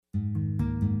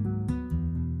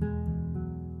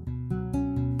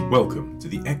Welcome to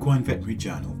the Equine Veterinary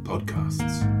Journal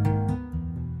podcasts.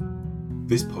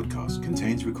 This podcast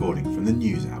contains recording from the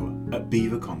News Hour at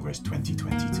Beaver Congress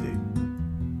 2022.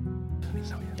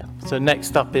 So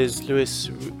next up is Luis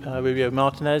Rubio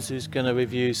Martinez, who's going to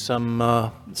review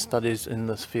some studies in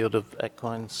the field of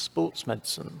equine sports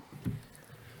medicine.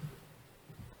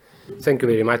 Thank you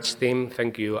very much, Tim.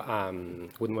 Thank you.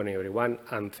 Good morning, everyone.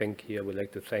 And thank you. I would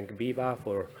like to thank Viva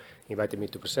for inviting me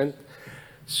to present.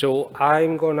 So I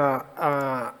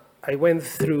went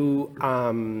through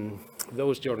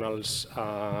those journals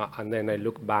and then I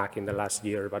looked back in the last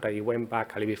year, but I went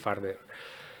back a little bit further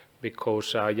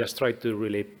because I just tried to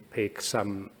really pick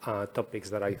some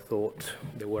topics that I thought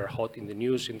they were hot in the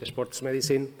news in the sports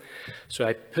medicine. So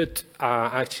I put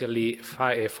actually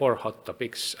four hot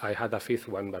topics. I had a fifth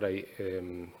one, but I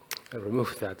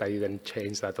removed that. I didn't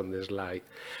change that on the slide.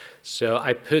 So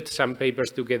I put some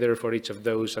papers together for each of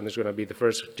those, and it's going to be the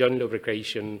first, joint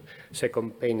lubrication,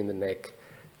 second, pain in the neck,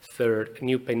 third,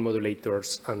 new pain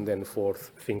modulators, and then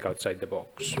fourth, think outside the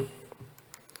box.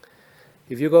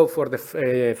 If you go for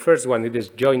the first one, it is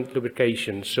joint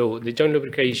lubrication. So the joint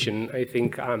lubrication, I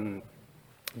think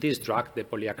this drug, the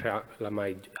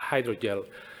polyacrylamide hydrogel,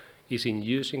 is in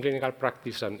use in clinical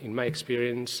practice, and in my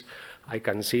experience, I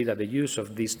can see that the use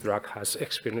of this drug has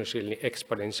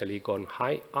exponentially gone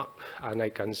high up, and I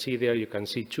can see there, you can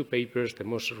see two papers. The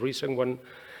most recent one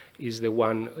is the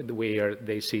one where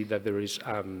they see that there is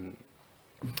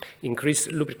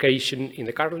increased lubrication in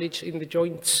the cartilage in the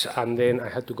joints, and then I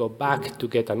had to go back to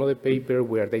get another paper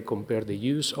where they compare the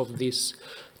use of this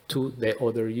to the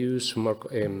other use more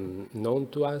known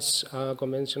to us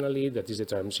conventionally, that is the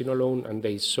triamcinolone, and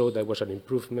they saw there was an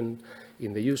improvement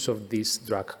in the use of this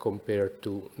drug compared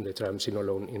to the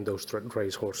triamcinolone in those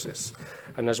race horses.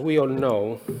 And as we all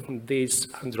know, this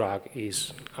drug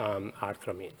is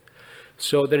artramine.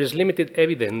 So there is limited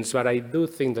evidence, but I do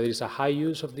think that there is a high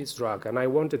use of this drug, and I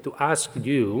wanted to ask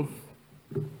you,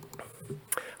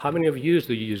 how many of you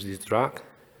do you use this drug?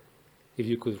 If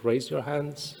you could raise your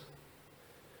hands.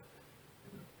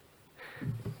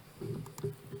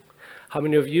 How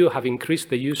many of you have increased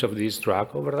the use of this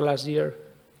drug over the last year?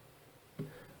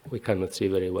 We cannot see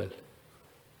very well.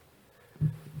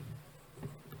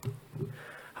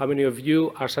 How many of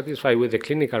you are satisfied with the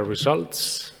clinical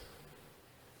results?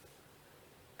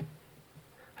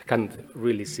 I can't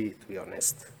really see, to be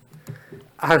honest.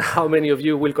 And how many of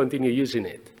you will continue using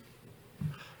it?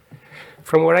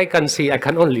 From what I can see, I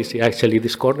can only see actually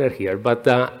this corner here, but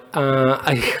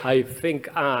I think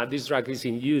this drug is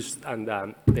in use and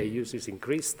the use is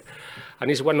increased. And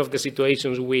it's one of the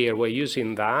situations where we're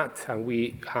using that and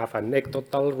we have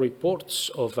anecdotal reports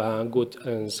of good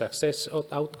success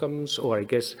outcomes, or I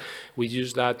guess we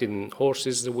use that in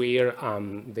horses where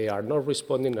they are not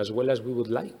responding as well as we would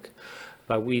like.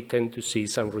 But we tend to see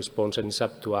some response, and it's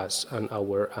up to us and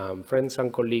our friends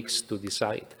and colleagues to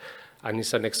decide. And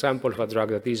it's an example of a drug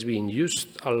that is being used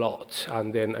a lot,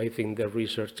 and then I think the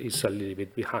research is a little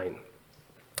bit behind.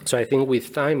 So I think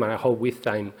with time, and I hope with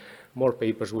time, more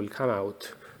papers will come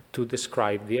out to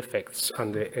describe the effects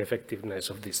and the effectiveness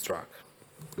of this drug.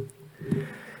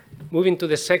 Moving to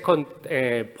the second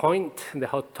point, the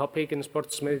hot topic in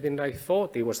sports medicine, I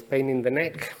thought it was pain in the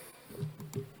neck.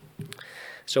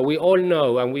 So we all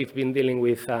know, and we've been dealing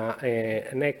with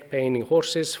neck pain in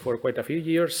horses for quite a few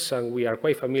years, and we are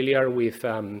quite familiar with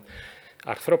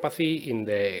arthropathy in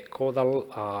the caudal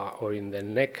or in the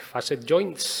neck facet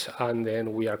joints, and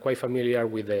then we are quite familiar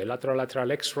with the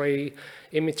lateral X-ray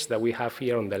image that we have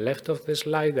here on the left of the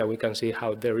slide, that we can see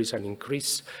how there is an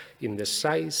increase in the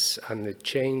size and the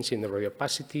change in the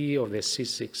radiopacity of the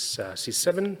C6,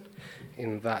 C7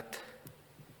 in that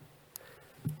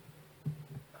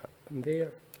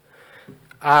there.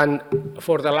 And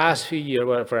for the last few years,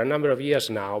 well, for a number of years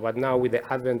now, but now with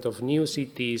the advent of new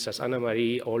CTs, as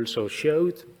Anna-Marie also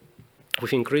showed,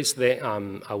 we've increased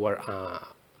our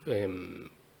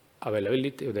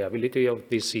availability, the ability of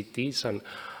these CTs, and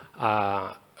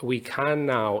we can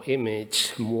now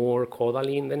image more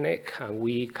caudally in the neck, and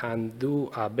we can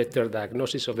do a better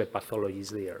diagnosis of the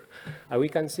pathologies there. And we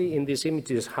can see in these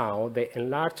images how the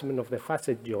enlargement of the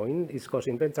facet joint is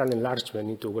causing ventral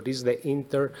enlargement into what is the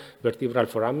intervertebral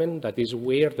foramen, that is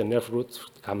where the nerve root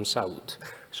comes out.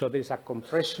 So there is a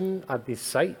compression at this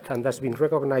site, and that's been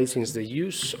recognized since the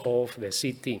use of the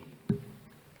CT.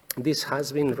 this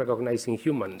has been recognized in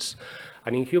humans.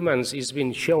 And in humans, it's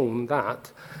been shown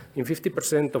that in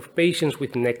 50% of patients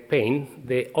with neck pain,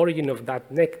 the origin of that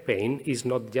neck pain is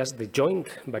not just the joint,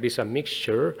 but it's a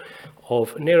mixture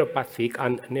of neuropathic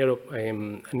and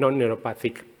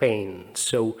non-neuropathic pain.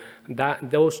 So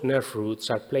those nerve roots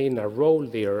are playing a role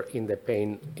there in the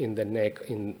pain in the neck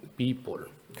in people.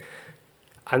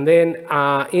 And then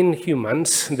in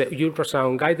humans, the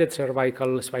ultrasound-guided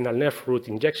cervical spinal nerve root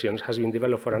injections has been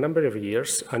developed for a number of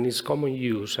years and is common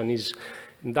use and is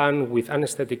done with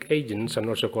anesthetic agents and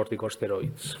also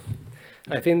corticosteroids.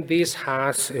 I think this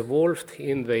has evolved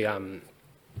in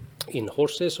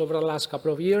horses over the last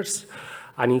couple of years.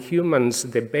 And in humans,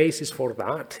 the basis for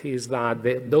that is that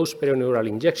those perineural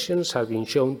injections have been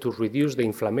shown to reduce the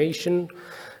inflammation,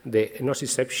 the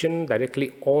nociception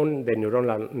directly on the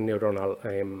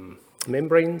neuronal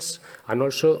membranes, and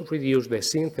also reduce the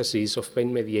synthesis of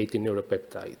pain-mediating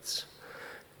neuropeptides.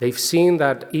 They've seen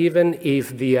that even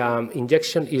if the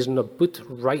injection is not put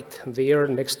right there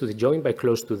next to the joint, but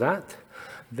close to that,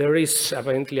 there is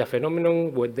apparently a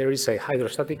phenomenon where there is a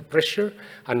hydrostatic pressure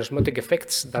and osmotic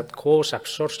effects that cause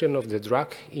absorption of the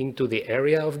drug into the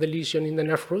area of the lesion in the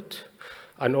nerve root.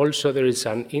 And also there is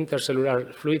an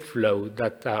intercellular fluid flow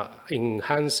that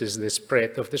enhances the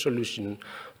spread of the solution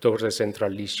towards the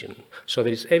central lesion. So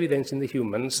there is evidence in the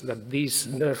humans that these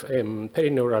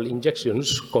perineural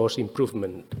injections cause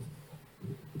improvement.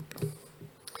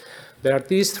 There are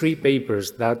these 3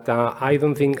 papers that I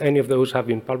don't think any of those have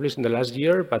been published in the last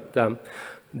year, but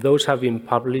those have been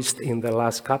published in the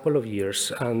last couple of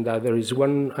years. And there is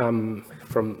one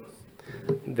from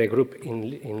the group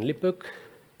in Lippock.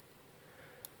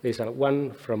 There's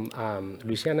one from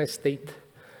Louisiana State,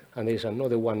 and there's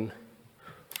another one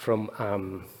from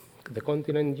the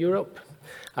continent Europe.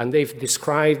 And they've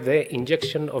described the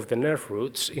injection of the nerve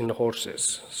roots in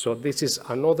horses. So this is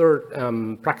another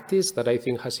practice that I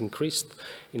think has increased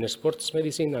in sports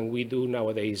medicine, and we do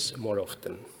nowadays more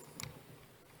often.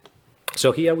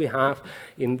 So here we have,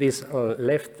 in this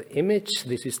left image,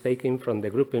 this is taken from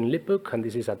the group in Lippock, and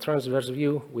this is a transverse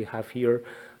view. We have here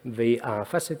the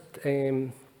facet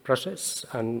process,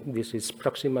 and this is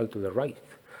proximal to the right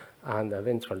and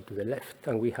ventral to the left.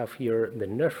 And we have here the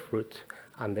nerve root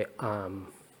and the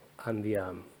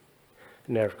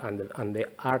nerve and the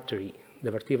artery, the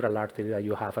vertebral artery that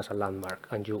you have as a landmark,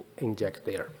 and you inject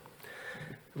there.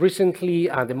 Recently,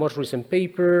 the most recent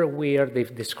paper where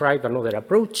they've described another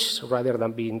approach. Rather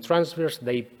than being transverse,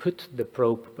 they put the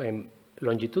probe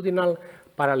longitudinal,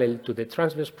 parallel to the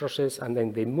transverse process, and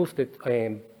then they moved the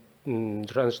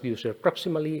transducer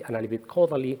proximally and a little bit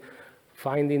caudally,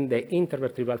 finding the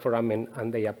intervertebral foramen,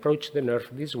 and they approach the nerve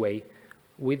this way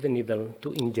with the needle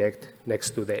to inject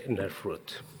next to the nerve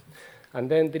root. And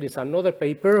then there is another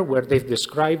paper where they've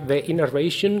described the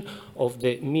innervation of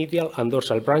the medial and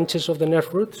dorsal branches of the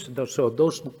nerve roots. So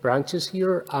those branches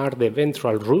here are the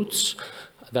ventral roots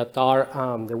that are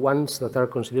the ones that are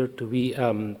considered to be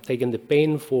taking the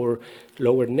pain for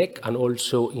lower neck and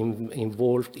also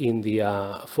involved in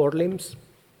the forelimbs.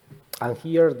 And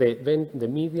here the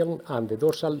medial and the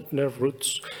dorsal nerve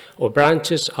roots or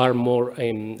branches are more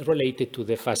related to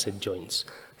the facet joints.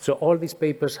 So all these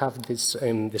papers have this,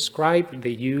 described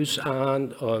the use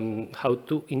and on how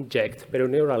to inject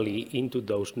perioneurally into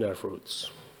those nerve roots.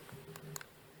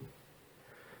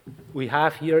 We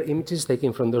have here images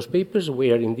taken from those papers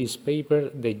where in this paper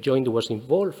the joint was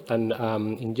involved and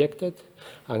injected.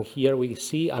 And here we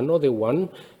see another one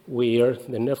where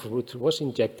the nerve root was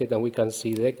injected, and we can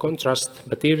see the contrast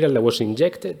material that was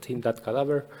injected in that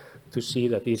cadaver to see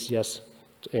that it's just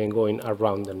going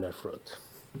around the nerve root,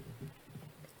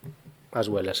 as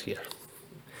well as here.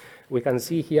 We can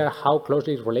see here how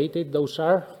closely related those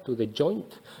are to the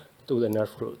joint, to the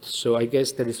nerve roots. So I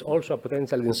guess there is also a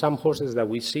potential in some horses that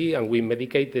we see, and we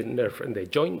medicate the nerve and the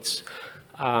joints.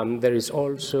 There is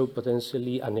also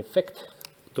potentially an effect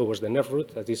towards the nerve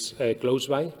root that is close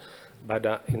by, but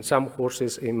in some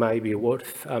horses it might be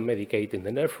worth medicating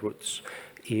the nerve roots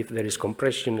if there is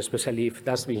compression, especially if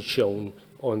that's been shown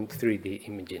on 3D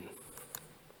imaging.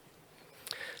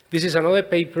 This is another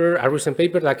paper, a recent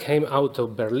paper that came out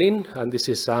of Berlin, and this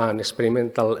is an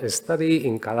experimental study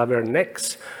in cadaver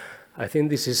necks. I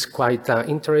think this is quite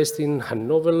interesting and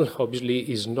novel. Obviously,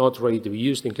 it's not ready to be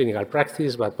used in clinical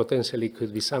practice, but potentially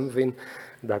could be something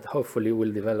that hopefully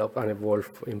will develop and evolve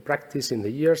in practice in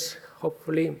the years,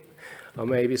 hopefully, or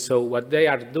maybe. So what they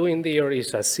are doing there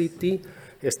is a CT,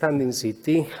 a standing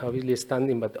CT, obviously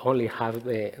standing, but only have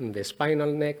the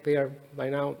spinal neck there by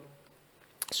now.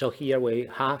 So here we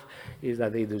have is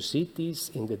that they do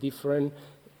CTs in the different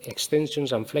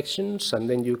extensions and flexions, and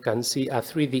then you can see a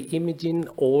 3D imaging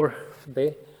or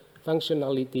the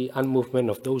functionality and movement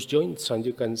of those joints, and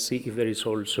you can see if there is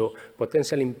also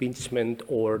potential impingement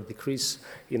or decrease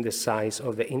in the size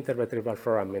of the intervertebral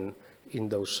foramen in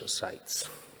those sites.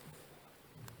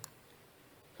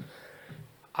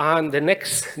 And the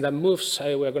next that moves,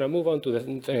 we're going to move on to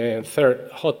the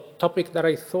third hot topic that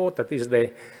I thought, that is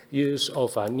the use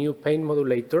of new pain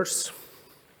modulators.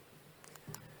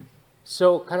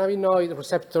 So cannabinoid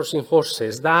receptors in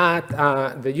horses, that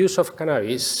the use of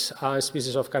cannabis,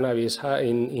 species of cannabis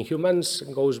in humans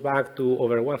goes back to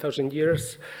over 1,000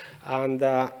 years, and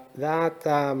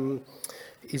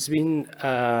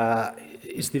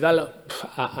it's developed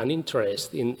an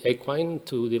interest in equine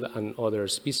and other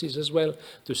species as well,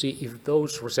 to see if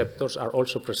those receptors are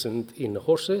also present in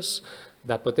horses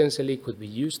that potentially could be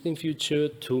used in future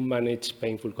to manage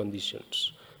painful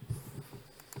conditions.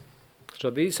 So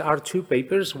these are two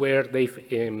papers where they've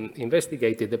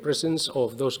investigated the presence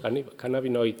of those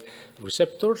cannabinoid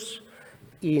receptors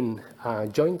in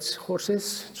joints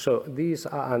horses. So these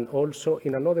are, and also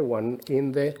in another one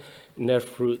in the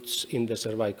nerve roots in the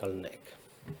cervical neck.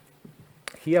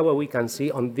 Here what we can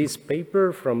see on this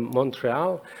paper from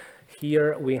Montreal,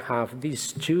 here we have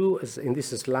these two, in this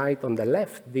slide on the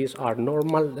left, these are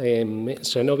normal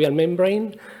synovial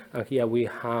membrane, and here we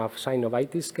have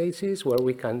synovitis cases where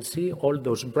we can see all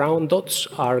those brown dots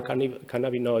are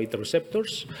cannabinoid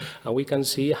receptors, and we can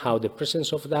see how the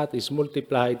presence of that is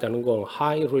multiplied and going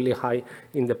high, really high,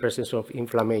 in the presence of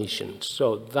inflammation.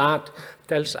 So that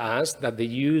tells us that the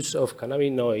use of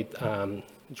cannabinoid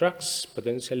drugs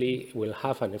potentially will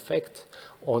have an effect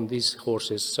on these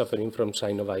horses suffering from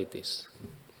synovitis.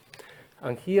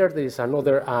 And here there is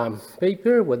another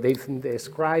paper where they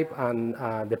describe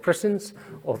the presence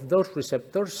of those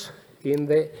receptors in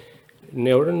the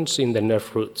neurons in the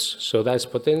nerve roots. So that's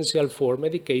potential for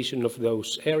medication of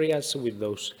those areas with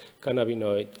those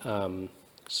cannabinoid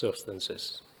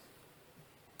substances.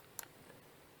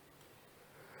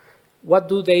 What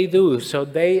do they do? So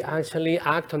they actually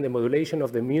act on the modulation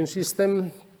of the immune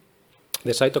system, the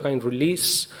cytokine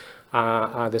release,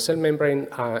 the cell membrane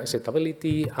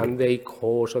excitability, and they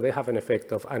cause, or they have an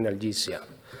effect of analgesia.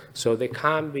 So they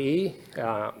can be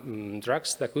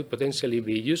drugs that could potentially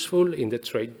be useful in the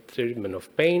treatment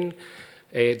of pain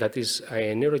that is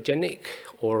neurogenic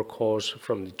or caused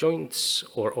from the joints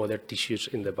or other tissues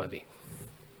in the body.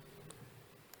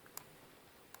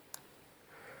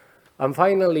 And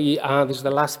finally, this is the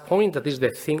last point, that is the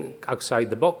think outside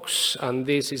the box. And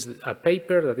this is a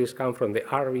paper that is come from the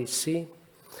RBC,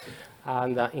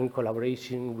 and in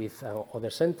collaboration with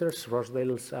other centers,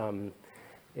 Rosdale's,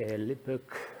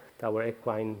 Lippock, Tower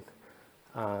Equine.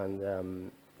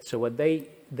 And so what they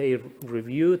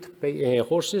reviewed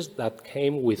horses that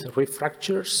came with rib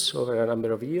fractures over a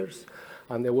number of years,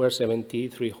 and there were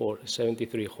 73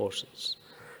 horses.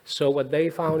 So what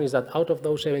they found is that out of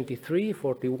those 73,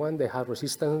 41, they had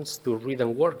resistance to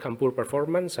rhythm work and poor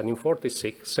performance, and in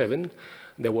 47,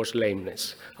 there was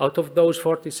lameness. Out of those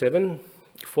 47,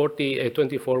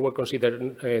 24 were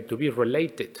considered to be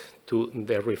related to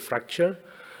the rib fracture.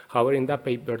 However, in that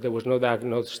paper, there was no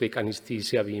diagnostic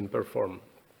anesthesia being performed.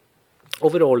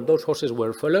 Overall, those horses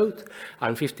were followed,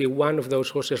 and 51 of those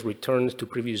horses returned to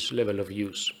previous level of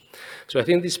use. So I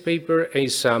think this paper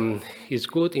is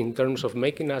good in terms of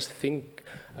making us think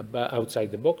about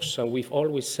outside the box. And we've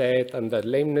always said that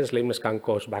lameness can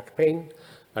cause back pain,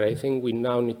 but I think we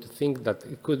now need to think that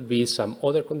it could be some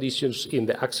other conditions in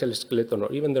the axial skeleton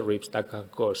or even the ribs that can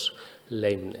cause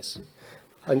lameness.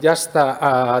 And just,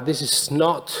 this is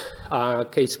not a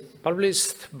case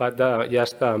published, but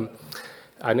just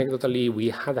anecdotally, we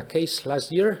had a case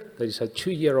last year. There is a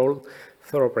 2-year-old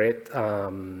thoroughbred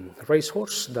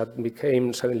racehorse that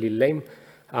became suddenly lame.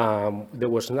 There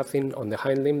was nothing on the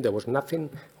hind limb. There was nothing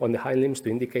on the hind limbs to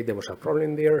indicate there was a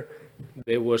problem there.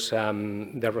 There was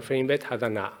the referring vet had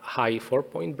a high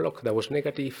 4-point block that was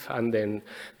negative, and then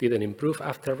didn't improve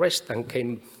after rest and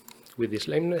came with this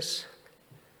lameness.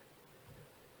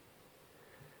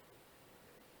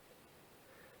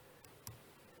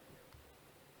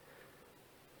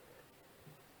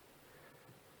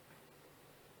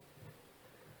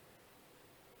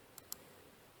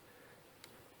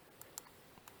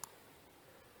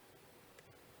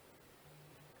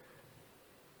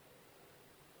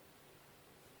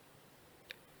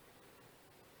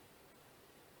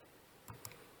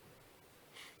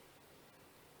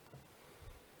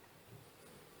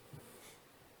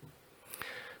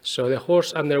 So the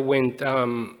horse underwent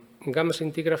gamma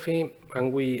scintigraphy,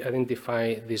 and we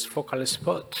identify this focal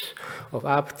spot of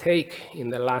uptake in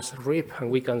the last rib, and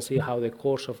we can see how the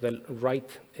course of the right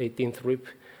 18th rib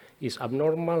is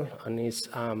abnormal and is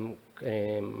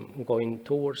going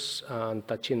towards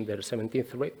touching the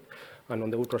 17th rib. And on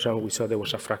the ultrasound, we saw there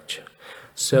was a fracture.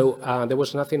 So there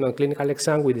was nothing on clinical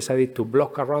exam. We decided to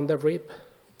block around the rib.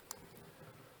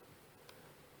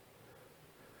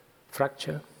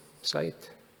 Fracture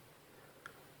site.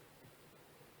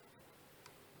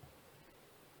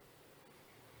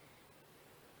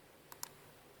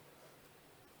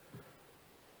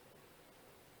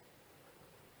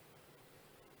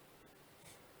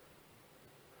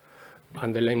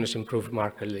 And the lameness improved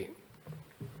markedly.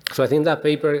 So I think that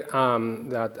paper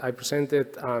that I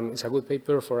presented is a good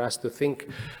paper for us to think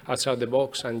outside the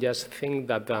box and just think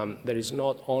that there is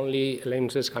not only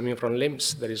lamenesses coming from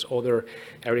limbs, there is other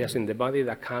areas in the body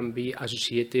that can be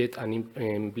associated and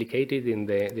implicated in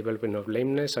the development of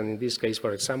lameness. And in this case,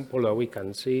 for example, what we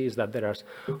can see is that there are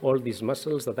all these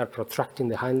muscles that are protracting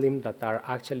the hind limb that are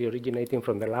actually originating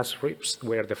from the last ribs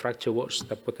where the fracture was,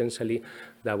 that potentially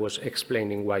that was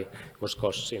explaining why it was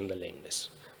causing the lameness.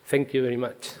 Thank you very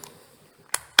much.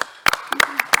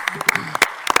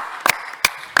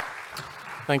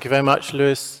 Thank you very much,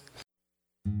 Lewis.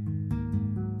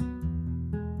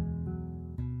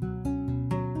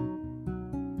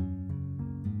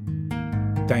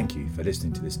 Thank you for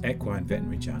listening to this Equine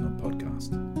Veterinary Journal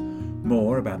podcast.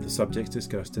 More about the subjects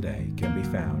discussed today can be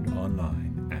found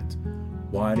online at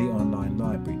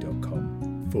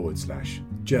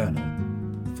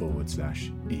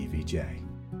wileyonlinelibrary.com/journal/EVJ.